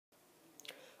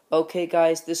Okay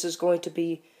guys, this is going to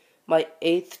be my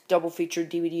 8th double feature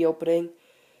DVD opening.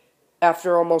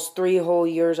 After almost 3 whole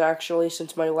years actually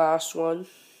since my last one.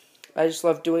 I just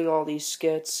love doing all these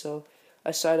skits, so I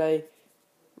decided I'd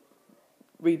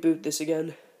reboot this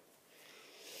again.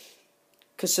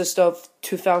 Consists of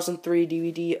 2003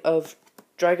 DVD of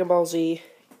Dragon Ball Z,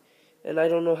 and I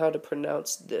don't know how to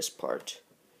pronounce this part,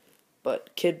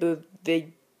 but Kid Buu,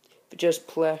 they just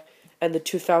play, and the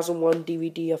 2001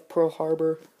 DVD of Pearl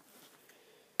Harbor.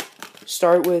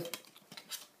 Start with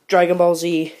Dragon Ball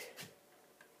Z.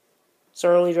 It's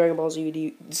our only Dragon Ball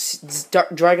Z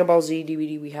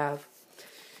DVD we have.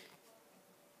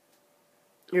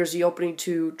 Here's the opening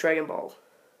to Dragon Ball.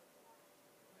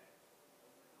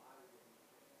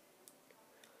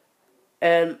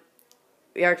 And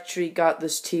we actually got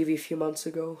this TV a few months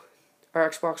ago. Our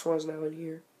Xbox One is now in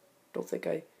here. Don't think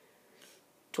I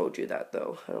told you that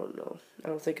though. I don't know. I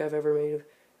don't think I've ever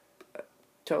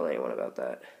told anyone about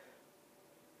that.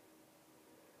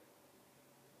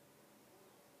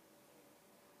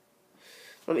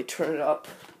 Let me turn it up.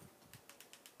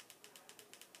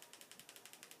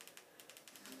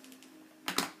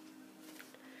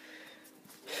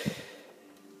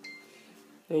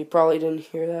 You probably didn't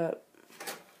hear that.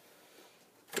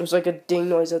 It was like a ding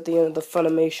noise at the end of the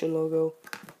Funimation logo.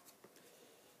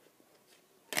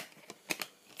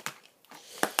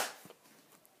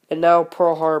 And now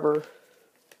Pearl Harbor.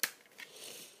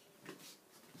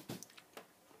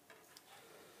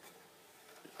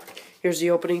 Here's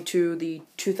the opening to the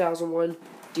 2001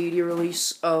 DVD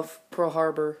release of Pearl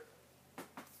Harbor.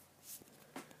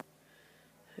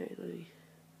 Hey, let me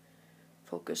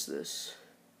focus this.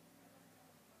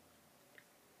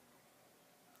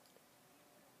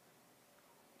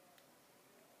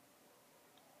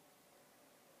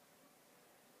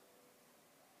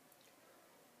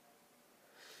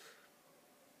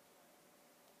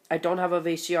 I don't have a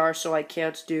VCR, so I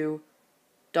can't do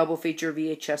double feature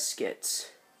VHS skits.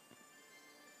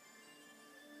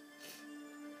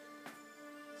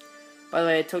 By the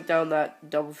way, I took down that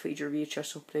double feature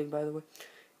VHS opening, by the way,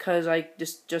 because I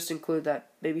just include that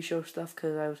baby show stuff,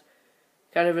 because I was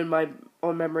kind of in my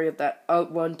own memory of that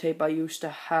one tape I used to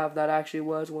have that actually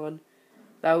was one.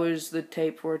 That was the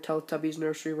tape for Teletubbies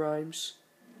Nursery Rhymes.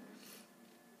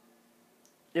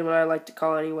 And what I like to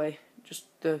call anyway, just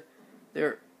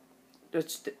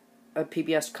it's a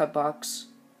PBS cut box.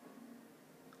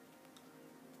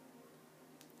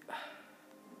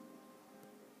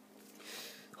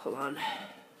 Hold on.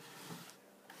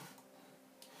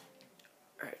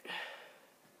 Alright.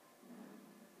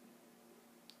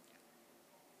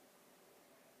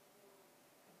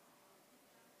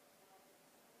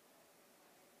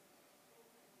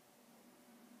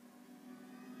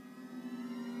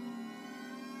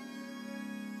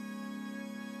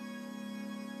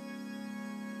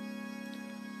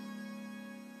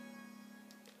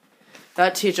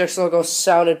 That THX logo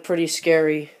sounded pretty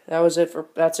scary. That's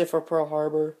it for Pearl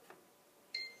Harbor.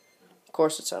 Of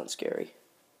course it sounds scary.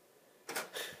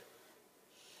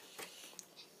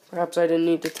 Perhaps I didn't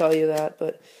need to tell you that,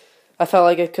 but I felt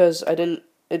like it because it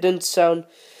didn't sound,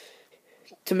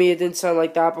 to me it didn't sound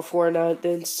like that before, now it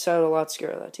didn't sound a lot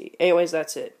scarier than that. Anyways,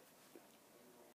 that's it.